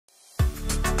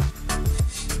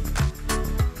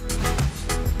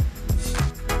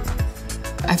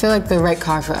feel like the right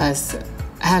car for us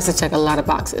has to check a lot of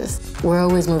boxes. We're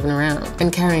always moving around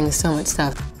and carrying so much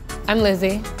stuff. I'm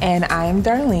Lizzie. And I am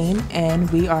Darlene, and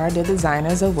we are the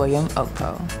designers of William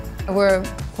Okpo. We're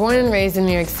born and raised in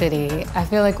New York City. I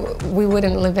feel like we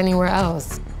wouldn't live anywhere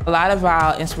else. A lot of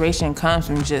our inspiration comes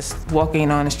from just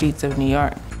walking on the streets of New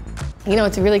York. You know,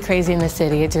 it's really crazy in the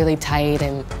city. It's really tight,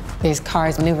 and there's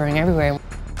cars maneuvering everywhere.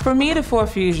 For me, the Ford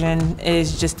Fusion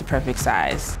is just the perfect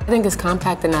size. I think it's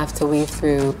compact enough to weave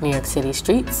through New York City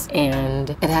streets,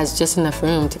 and it has just enough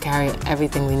room to carry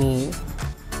everything we need.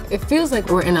 It feels like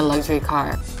we're in a luxury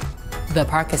car. The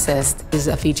Park Assist is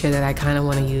a feature that I kind of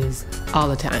want to use all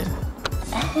the time.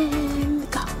 And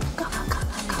go, go, go, go,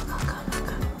 go, go, go,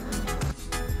 go.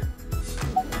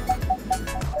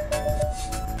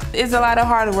 It's a lot of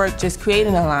hard work just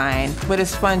creating a line, but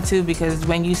it's fun too because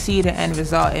when you see the end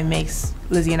result, it makes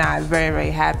Lizzie and I very, very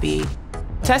happy.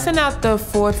 Testing out the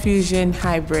Ford Fusion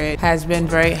Hybrid has been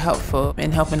very helpful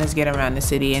in helping us get around the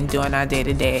city and doing our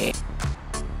day-to-day.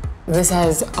 This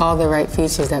has all the right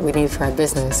features that we need for our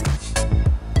business.